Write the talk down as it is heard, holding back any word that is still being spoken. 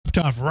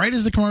dropped off right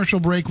as the commercial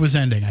break was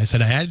ending. I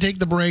said I had to take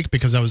the break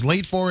because I was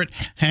late for it.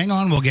 Hang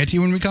on, we'll get to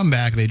you when we come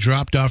back. They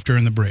dropped off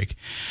during the break.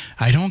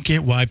 I don't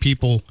get why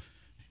people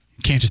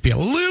can't just be a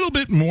little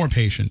bit more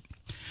patient.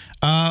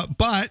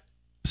 But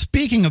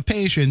speaking of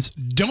patience,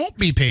 don't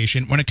be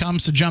patient when it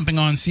comes to jumping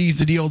on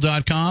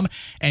seizethedeal.com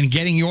and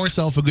getting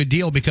yourself a good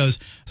deal, because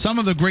some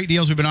of the great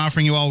deals we've been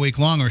offering you all week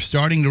long are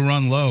starting to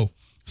run low,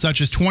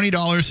 such as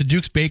 $20 to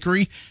Duke's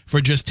Bakery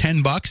for just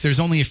 $10. There's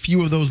only a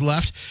few of those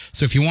left.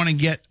 So if you want to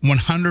get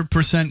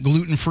 100%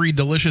 gluten-free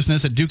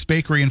deliciousness at Duke's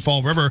Bakery in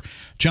Fall River,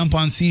 jump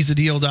on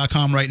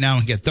seizethedeal.com right now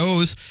and get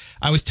those.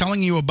 I was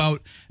telling you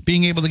about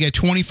being able to get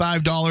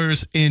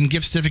 $25 in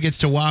gift certificates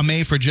to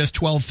Wame for just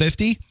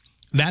 $12.50.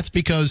 That's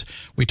because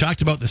we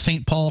talked about the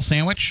St. Paul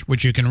sandwich,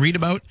 which you can read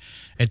about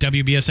at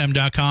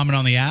WBSM.com and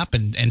on the app,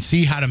 and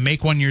see how to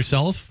make one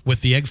yourself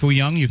with the Egg Foo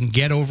Young. You can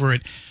get over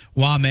at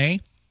Wame,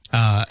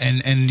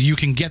 and you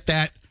can get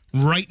that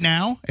right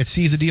now at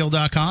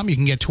seizethedeal.com. You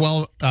can get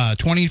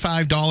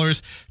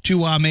 $25 to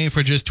Wame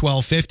for just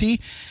 $12.50.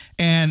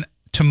 And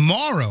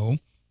tomorrow,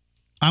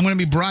 I'm going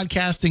to be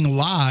broadcasting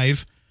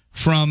live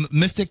from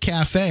Mystic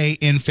Cafe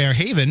in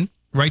Fairhaven,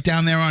 right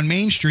down there on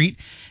Main Street.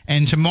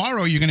 And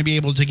tomorrow you're going to be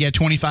able to get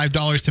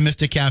 $25 to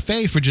Mystic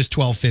Cafe for just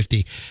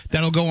 $12.50.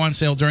 That'll go on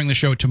sale during the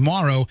show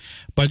tomorrow.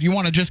 But you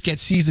want to just get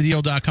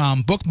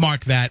seizethedeal.com,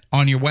 bookmark that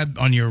on your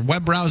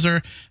web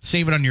browser,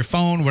 save it on your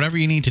phone, whatever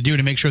you need to do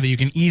to make sure that you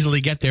can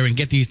easily get there and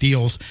get these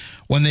deals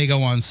when they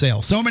go on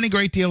sale. So many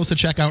great deals to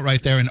check out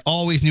right there, and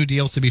always new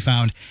deals to be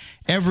found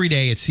every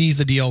day at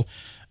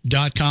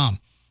seizethedeal.com.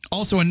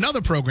 Also,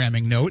 another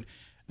programming note,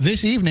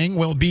 this evening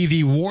will be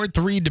the Ward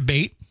 3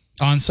 debate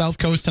on South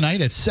Coast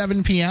tonight at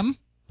 7 p.m.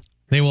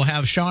 They will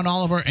have Sean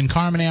Oliver and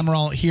Carmen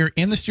Amaral here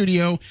in the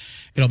studio.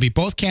 It'll be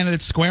both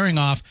candidates squaring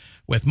off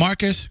with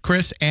Marcus,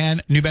 Chris,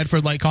 and New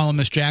Bedford Light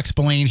columnist Jack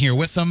Spillane here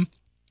with them.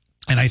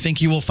 And I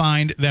think you will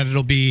find that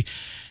it'll be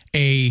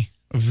a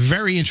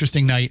very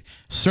interesting night.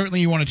 Certainly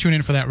you want to tune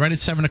in for that right at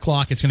 7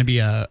 o'clock. It's going to be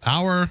an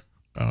hour,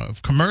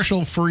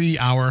 commercial-free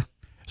hour,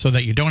 so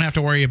that you don't have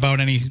to worry about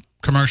any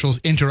commercials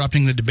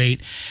interrupting the debate,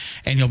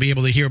 and you'll be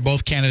able to hear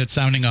both candidates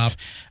sounding off.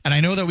 And I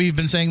know that we've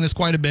been saying this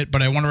quite a bit,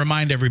 but I want to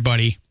remind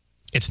everybody,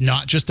 it's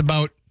not just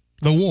about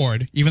the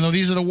ward. Even though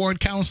these are the ward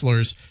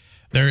counselors,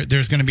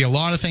 there's going to be a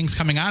lot of things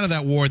coming out of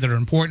that ward that are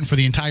important for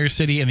the entire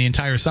city and the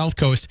entire South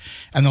Coast.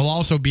 And they'll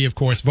also be, of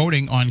course,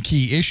 voting on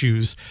key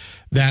issues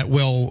that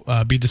will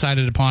be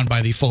decided upon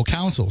by the full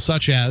council,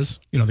 such as,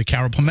 the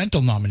Carol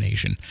Pimentel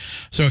nomination.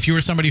 So if you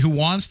are somebody who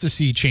wants to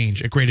see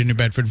change at Greater New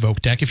Bedford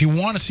VOCTEC, if you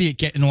want to see it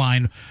get in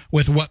line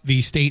with what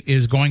the state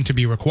is going to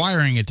be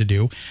requiring it to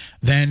do,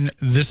 then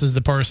this is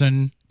the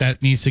person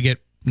that needs to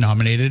get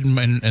nominated,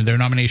 and their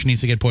nomination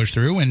needs to get pushed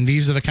through. And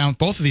these are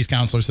both of these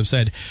counselors have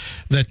said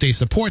that they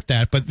support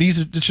that, but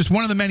it's just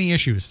one of the many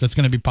issues that's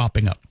going to be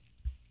popping up.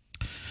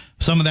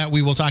 Some of that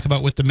we will talk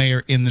about with the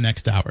mayor in the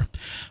next hour.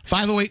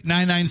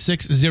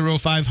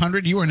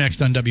 508-996-0500. You are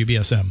next on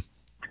WBSM.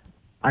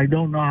 I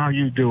don't know how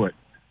you do it.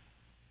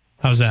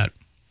 How's that?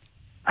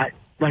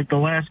 Like the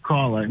last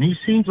caller, and he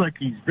seems like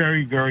he's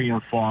very, very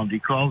informed. He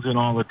calls in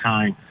all the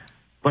time.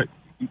 But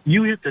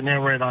you hit the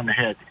nail right on the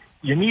head.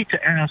 You need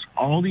to ask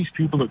all these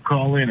people that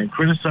call in and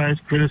criticize,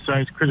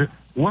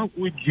 what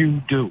would you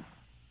do?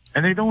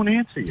 And they don't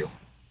answer you.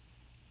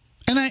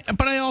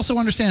 But I also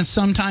understand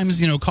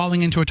sometimes,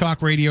 calling into a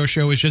talk radio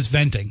show is just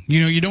venting.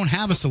 You don't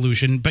have a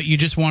solution, but you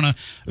just want to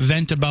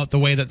vent about the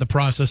way that the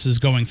process is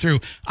going through.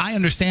 I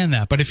understand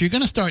that. But if you're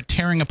going to start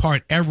tearing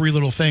apart every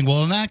little thing,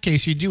 well, in that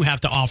case, you do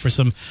have to offer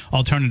some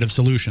alternative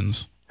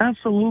solutions.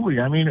 Absolutely.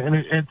 I mean, and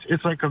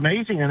it's like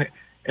amazing.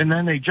 And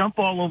then they jump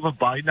all over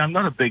Biden. I'm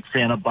not a big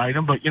fan of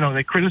Biden, but,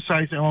 they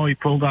criticize him. He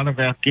pulled out of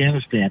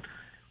Afghanistan.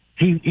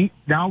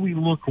 Now we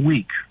look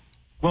weak.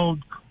 Well,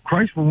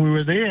 Christ, when we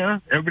were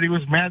there, everybody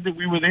was mad that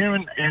we were there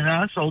and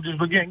our soldiers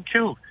were getting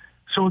killed.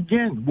 So,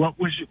 again,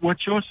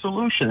 what's your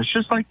solution? It's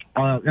just like,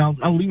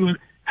 I'll leave with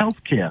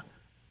health care.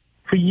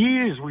 For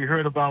years, we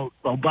heard about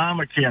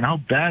Obamacare and how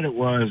bad it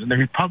was, and the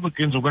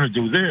Republicans were going to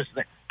do this.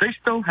 They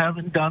still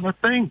haven't done a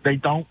thing. They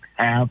don't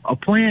have a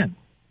plan.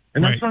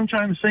 And that's what I'm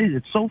trying to say.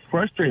 It's so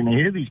frustrating to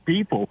hear these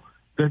people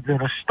that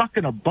are stuck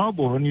in a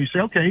bubble, and you say,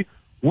 okay,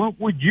 what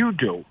would you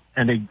do?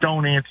 And they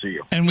don't answer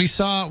you. And we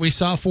saw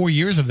 4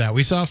 years of that.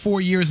 We saw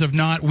 4 years of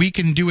we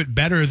can do it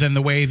better than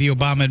the way the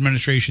Obama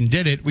administration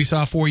did it. We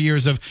saw 4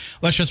 years of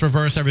let's just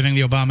reverse everything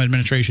the Obama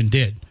administration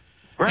did.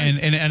 Right.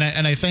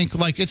 And I think,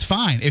 it's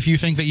fine if you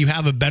think that you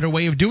have a better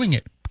way of doing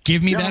it.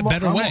 Give me that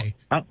better way.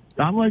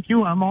 I'm like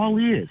you. I'm all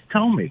ears.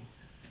 Tell me.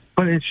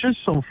 But it's just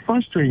so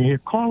frustrating. You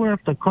caller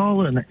after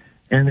caller, and they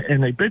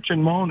bitch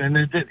and moan, and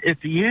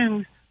at the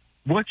end,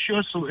 what's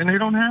your solution? And they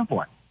don't have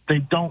one. They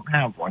don't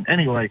have one.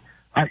 Anyway,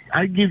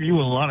 I give you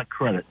a lot of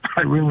credit.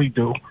 I really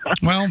do.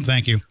 Well,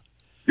 thank you.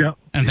 Yep.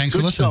 And thanks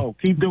for listening. Show.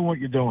 Keep doing what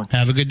you're doing.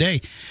 Have a good day.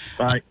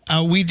 Bye.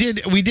 We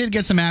did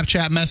get some app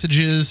chat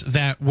messages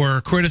that were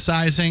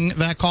criticizing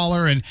that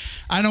caller, and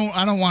I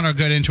don't want to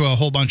get into a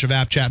whole bunch of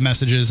app chat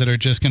messages that are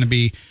just going to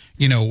be,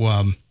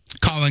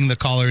 calling the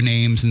caller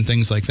names and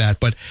things like that.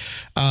 But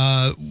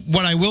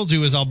what I will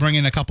do is I'll bring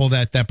in a couple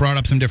that brought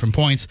up some different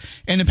points.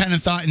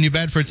 Independent Thought in New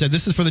Bedford said,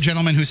 this is for the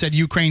gentleman who said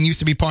Ukraine used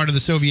to be part of the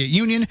Soviet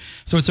Union,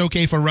 so it's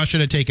okay for Russia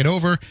to take it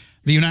over.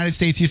 The United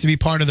States used to be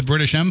part of the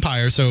British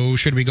Empire, so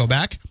should we go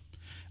back?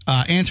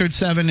 Answered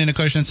 7 in a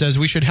question says,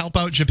 we should help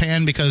out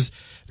Japan because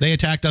they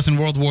attacked us in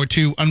World War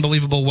II.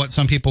 Unbelievable what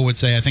some people would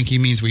say. I think he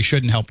means we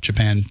shouldn't help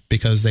Japan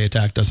because they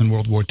attacked us in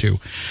World War II.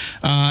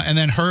 And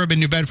then Herb in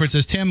New Bedford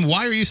says, Tim,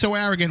 why are you so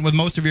arrogant with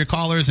most of your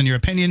callers, and your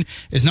opinion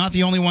is not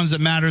the only ones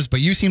that matters, but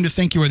you seem to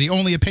think you are the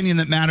only opinion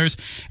that matters,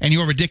 and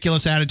your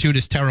ridiculous attitude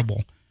is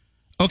terrible.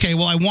 Okay,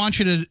 well, I want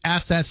you to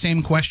ask that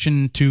same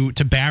question to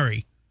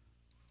Barry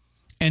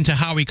and to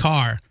Howie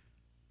Carr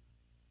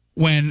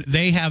when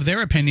they have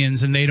their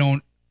opinions and they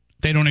don't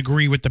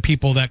agree with the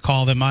people that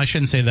call them. I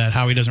shouldn't say that.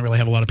 Howie doesn't really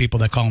have a lot of people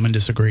that call him and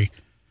disagree.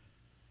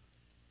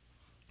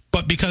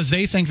 But because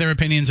they think their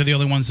opinions are the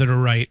only ones that are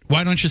right,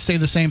 why don't you say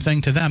the same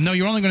thing to them? No,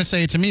 you're only going to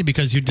say it to me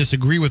because you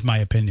disagree with my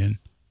opinion.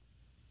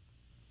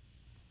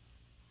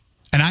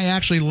 And I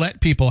actually let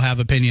people have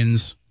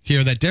opinions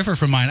here that differ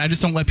from mine. I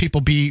just don't let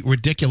people be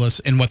ridiculous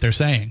in what they're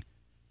saying.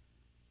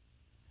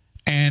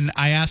 And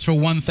I ask for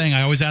one thing.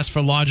 I always ask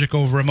for logic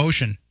over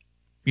emotion.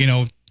 You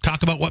know,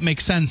 talk about what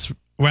makes sense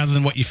rather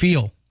than what you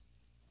feel.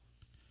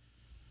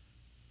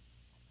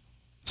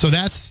 So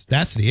that's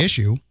the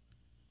issue.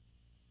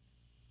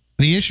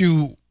 The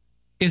issue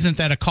isn't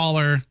that a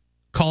caller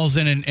calls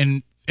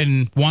in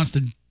and wants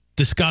to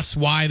discuss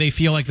why they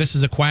feel like this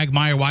is a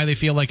quagmire, why they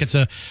feel like it's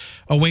a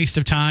waste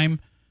of time.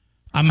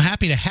 I'm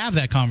happy to have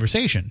that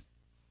conversation.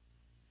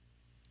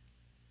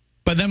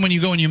 But then when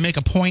you go and you make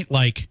a point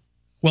like,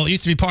 well, it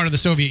used to be part of the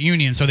Soviet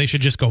Union, so they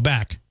should just go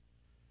back.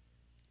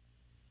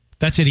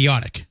 That's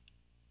idiotic.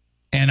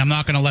 And I'm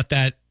not going to let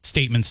that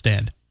statement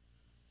stand.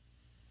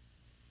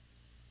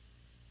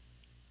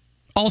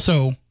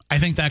 Also, I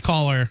think that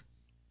caller,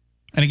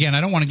 and again,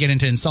 I don't want to get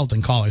into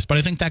insulting callers, but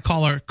I think that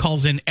caller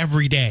calls in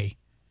every day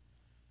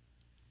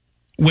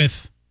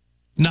with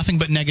nothing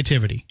but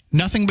negativity,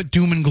 nothing but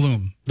doom and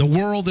gloom. The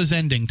world is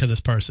ending to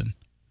this person.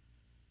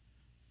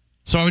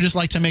 So I would just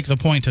like to make the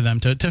point to them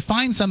to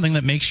find something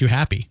that makes you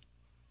happy.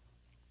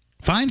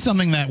 Find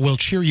something that will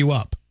cheer you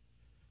up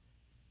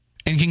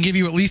and can give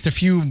you at least a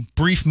few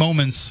brief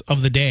moments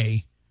of the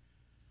day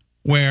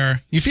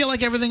where you feel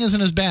like everything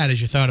isn't as bad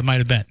as you thought it might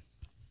have been.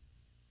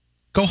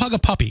 Go hug a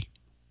puppy.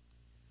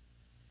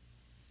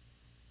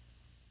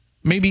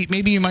 Maybe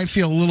you might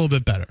feel a little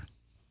bit better.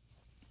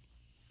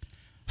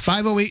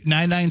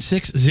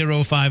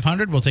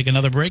 508-996-0500. We'll take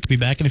another break. Be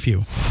back in a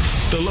few.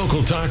 The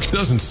local talk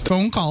doesn't stop.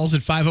 Phone calls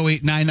at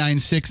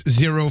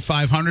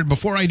 508-996-0500.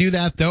 Before I do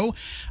that, though,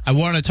 I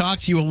want to talk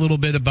to you a little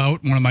bit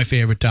about one of my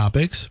favorite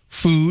topics,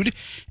 food,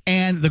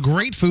 and the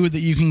great food that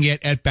you can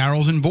get at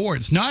Barrels and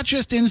Boards, not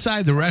just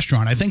inside the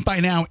restaurant. I think by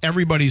now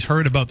everybody's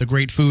heard about the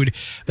great food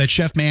that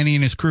Chef Manny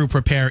and his crew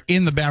prepare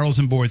in the Barrels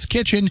and Boards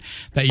kitchen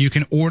that you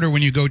can order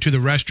when you go to the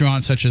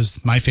restaurant, such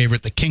as my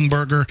favorite, the King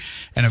Burger,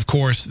 and of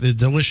course the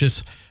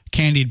delicious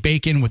candied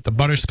bacon with the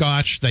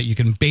butterscotch that you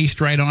can baste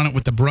right on it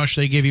with the brush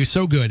they give you.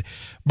 So good.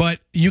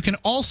 But you can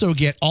also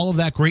get all of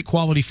that great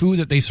quality food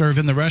that they serve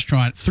in the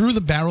restaurant through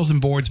the Barrels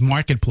and Boards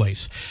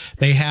marketplace.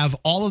 They have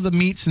all of the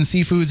meats and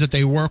seafoods that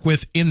they work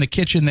with in the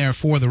kitchen there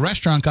for the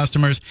restaurant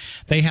customers.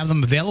 They have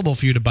them available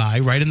for you to buy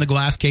right in the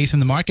glass case in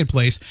the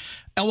marketplace,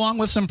 along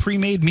with some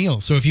pre-made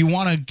meals. So if you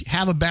want to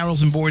have a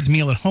Barrels and Boards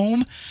meal at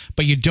home,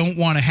 but you don't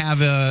want to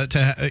have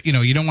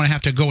you don't want to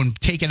have to go and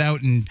take it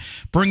out and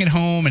bring it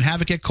home and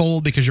have it get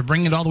cold because you're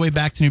bringing it all the way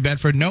back to New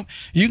Bedford. Nope.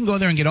 You can go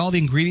there and get all the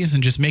ingredients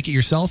and just make it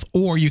yourself,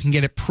 or you can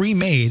get it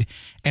pre-made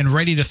and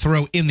ready to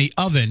throw in the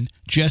oven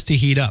just to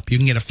heat up. You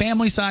can get a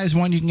family-sized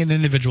one. You can get an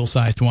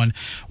individual-sized one,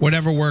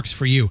 whatever works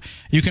for you.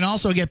 You can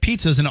also get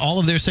pizzas in all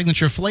of their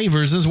signature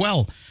flavors as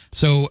well.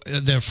 So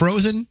they're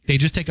frozen. They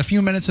just take a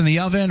few minutes in the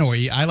oven, or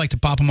I like to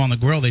pop them on the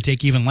grill. They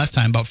take even less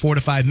time, about 4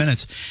 to 5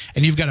 minutes.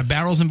 And you've got a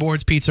Barrels and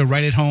Boards pizza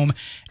right at home.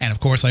 And, of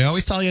course, I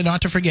always tell you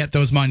not to forget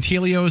those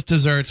Montilio's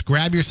desserts.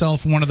 Grab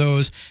yourself one of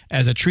those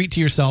as a treat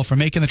to yourself for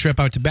making the trip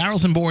out to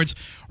Barrels and Boards,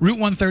 Route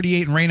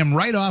 138 in Raynham,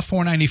 right off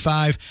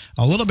 495,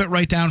 a little bit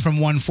right down from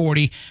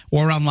 140,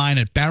 or online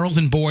at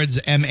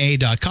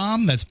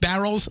barrelsandboardsma.com. That's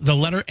barrels, the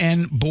letter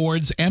N,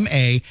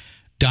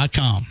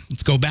 boardsma.com.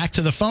 Let's go back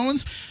to the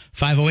phones.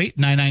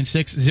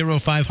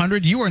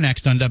 508-996-0500. You are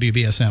next on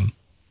WBSM.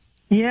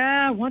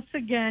 Yeah, once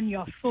again,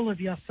 you're full of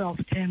yourself,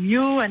 Tim.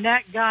 You and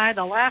that guy,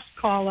 the last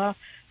caller,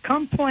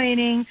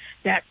 complaining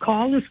that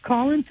callers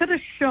calling to the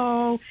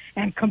show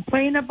and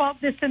complain about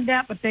this and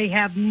that, but they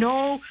have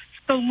no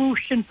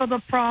solution for the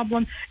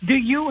problem. Do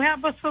you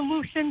have a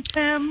solution,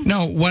 Tim?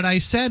 No, what I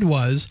said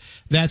was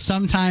that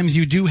sometimes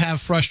you do have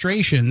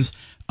frustrations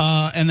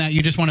and that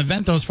you just want to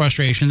vent those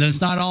frustrations, and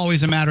it's not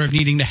always a matter of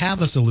needing to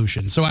have a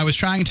solution. So I was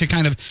trying to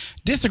kind of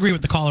disagree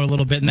with the caller a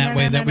little bit in that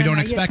way that we don't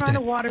expect You're trying it.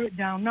 to water it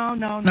down. No,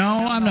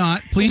 I'm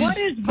not. Please. What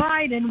is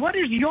Biden, what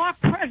is your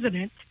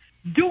president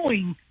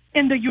doing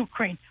in the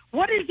Ukraine?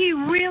 What is he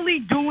really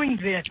doing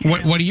there?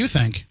 What do you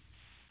think?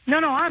 No,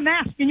 I'm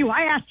asking you.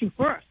 I asked you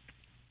first.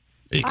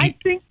 I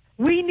think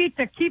we need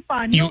to keep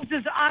our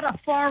noses out of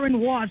foreign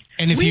wars.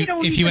 And if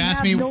you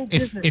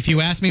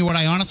ask me what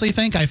I honestly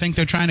think, I think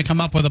they're trying to come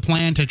up with a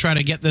plan to try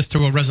to get this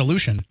to a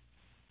resolution.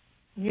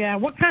 Yeah,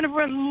 what kind of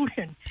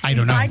resolution? I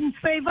don't know. Biden's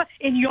favor?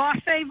 In your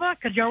favor?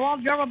 Because you're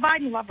a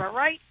Biden lover,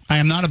 right? I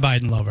am not a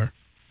Biden lover.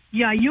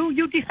 Yeah,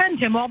 you defend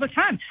him all the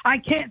time. I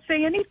can't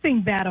say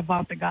anything bad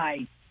about the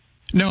guy.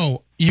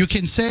 No, you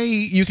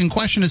can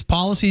question his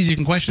policies, you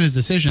can question his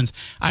decisions.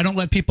 I don't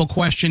let people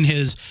question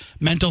his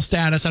mental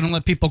status. I don't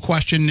let people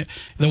question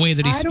the way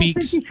that he speaks. I don't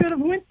think he should have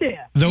went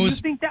there. Do you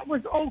think that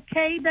was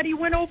okay that he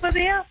went over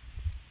there?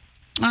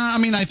 I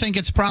mean, I think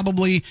it's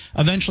probably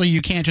eventually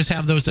you can't just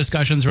have those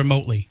discussions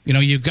remotely.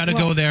 You've got to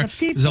go there.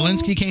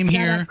 Zelensky came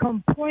here.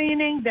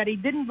 Complaining that he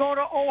didn't go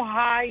to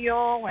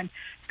Ohio, and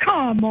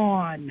come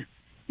on.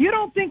 You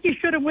don't think he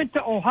should have went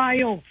to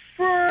Ohio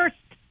first?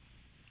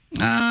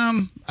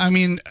 I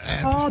mean...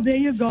 there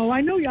you go.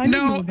 I knew.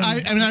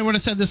 I would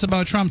have said this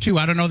about Trump, too.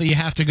 I don't know that you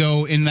have to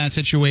go in that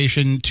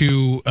situation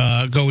to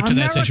go to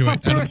that situation.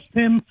 America first,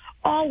 Tim.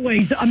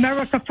 Always.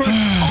 America first.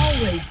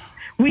 Always.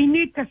 We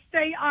need to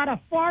stay out of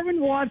foreign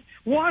wars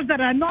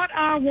that are not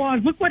our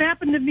wars. Look what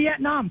happened in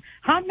Vietnam.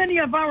 How many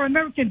of our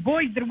American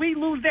boys did we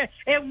lose there?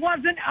 It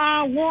wasn't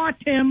our war,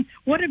 Tim.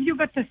 What have you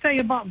got to say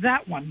about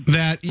that one?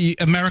 That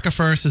America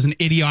first is an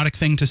idiotic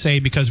thing to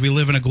say because we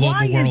live in a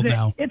global world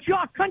now. It's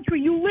your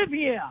country. You live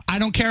here. I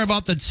don't care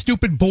about the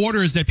stupid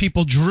borders that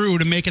people drew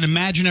to make an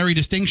imaginary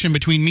distinction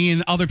between me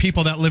and other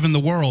people that live in the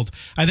world.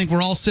 I think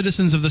we're all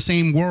citizens of the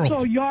same world.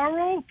 So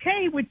you're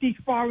okay with these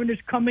foreigners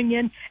coming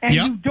in, and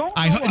you don't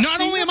Not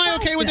only am I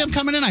okay with them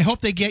coming in, I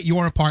hope they get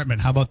your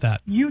apartment. How about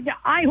that?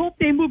 I hope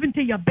they move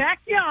into your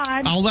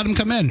backyard. I'll let them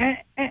come in.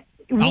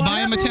 I'll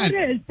buy them a tent.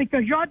 It is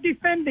because you're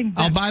defending them.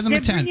 I'll buy them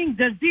a tent. They're bringing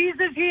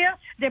diseases here.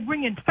 They're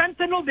bringing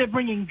fentanyl. They're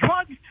bringing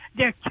drugs.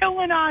 They're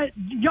killing our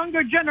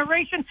younger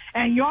generation,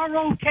 and you're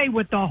okay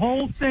with the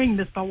whole thing,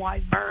 Mr.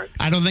 Weisberg.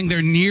 I don't think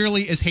they're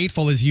nearly as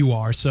hateful as you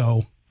are,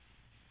 so.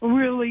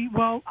 Really?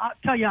 Well, I'll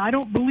tell you, I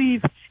don't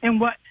believe in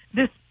what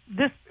this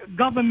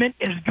government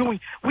is doing.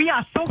 We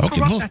are so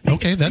corrupt. Well,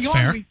 okay, that's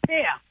fair.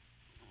 Repair.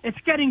 It's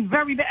getting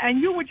very bad. And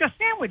you with your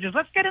sandwiches.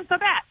 Let's get into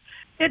that.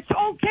 It's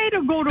okay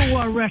to go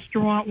to a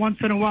restaurant once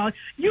in a while.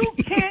 You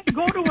can't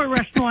go to a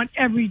restaurant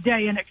every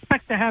day and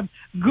expect to have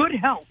good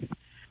health.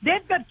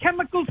 They've got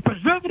chemicals,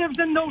 preservatives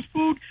in those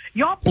food.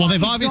 Well,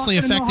 they've obviously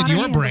affected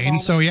your brain,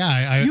 so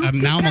yeah,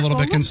 I'm a little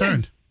bit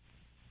concerned.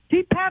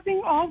 Keep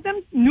having all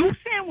them new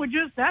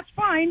sandwiches. That's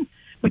fine.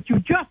 But you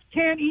just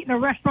can't eat in a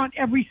restaurant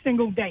every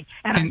single day.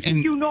 And I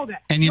think you know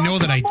that. And you know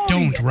that I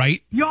don't,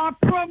 right? You're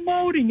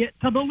promoting it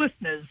to the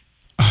listeners.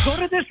 Go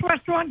to this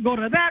restaurant, go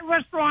to that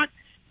restaurant.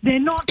 They're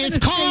not. It's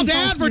called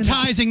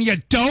advertising, you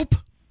dope.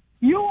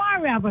 You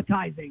are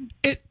advertising.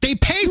 They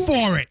pay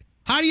for it.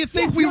 How do you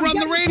think we run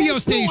the radio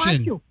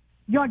station?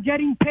 You're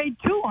getting paid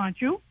too,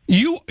 aren't you?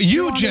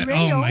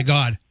 Oh, my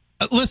God.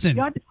 Listen,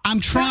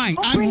 I'm trying.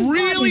 I'm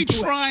really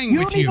trying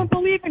with you. You don't even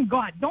believe in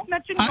God. Don't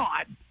mention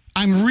God.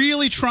 I'm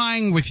really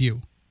trying with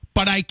you,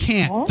 but I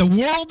can't. Oh? The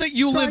world that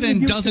you live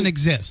in doesn't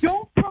exist.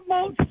 Don't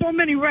promote so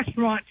many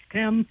restaurants,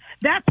 Tim.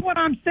 That's what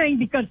I'm saying,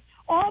 because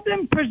all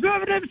them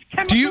preservatives,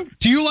 chemicals.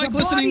 Do you like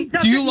listening?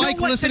 Do you like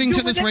listening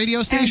to this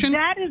radio station? And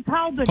that is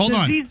how the Hold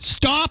on.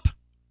 Stop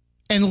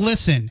and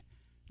listen.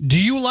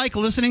 Do you like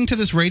listening to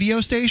this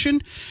radio station?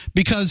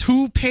 Because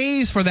who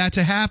pays for that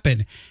to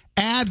happen?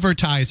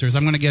 Advertisers.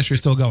 I'm going to guess you're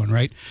still going,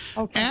 right?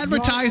 Okay.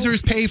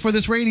 Advertisers pay for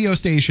this radio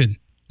station.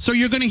 So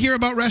you're going to hear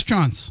about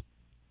restaurants.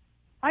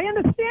 I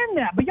understand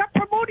that, but you're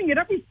promoting it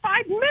every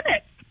 5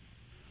 minutes.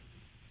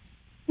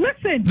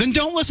 Listen. Then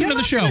don't listen to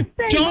the show.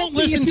 Don't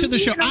listen to the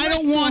show. I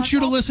don't want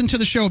you to listen to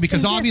the show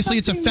because obviously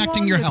it's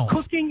affecting your health.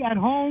 Cooking at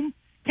home.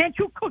 Can't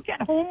you cook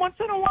at home once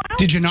in a while?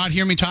 Did you not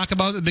hear me talk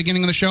about at the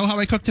beginning of the show how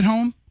I cooked at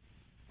home?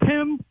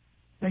 Tim,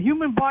 the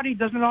human body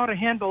doesn't know how to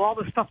handle all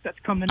the stuff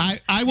that's coming in.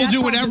 I will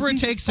do whatever it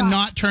takes to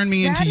not turn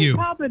me into you.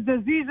 That's how the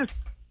diseases.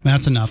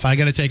 That's enough. I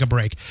got to take a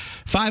break.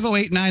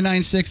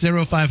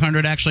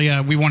 508-996-0500. Actually,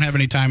 we won't have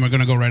any time. We're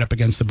going to go right up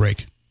against the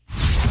break.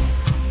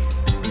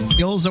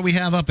 Deals that we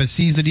have up at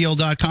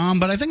seizethedeal.com,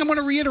 but I think I'm going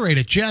to reiterate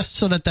it just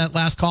so that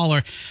last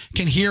caller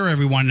can hear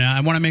everyone. I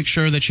want to make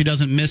sure that she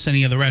doesn't miss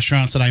any of the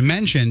restaurants that I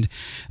mentioned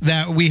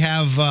that we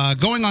have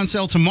going on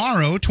sale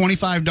tomorrow.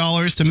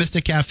 $25 to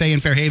Mystic Cafe in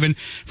Fairhaven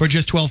for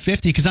just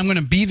 $12.50 because I'm going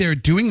to be there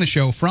doing the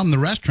show from the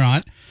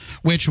restaurant,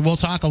 which we'll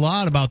talk a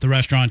lot about the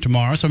restaurant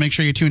tomorrow, so make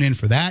sure you tune in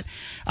for that.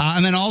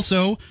 And then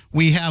also,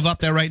 we have up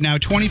there right now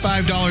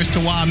 $25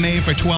 to Wa May for $12.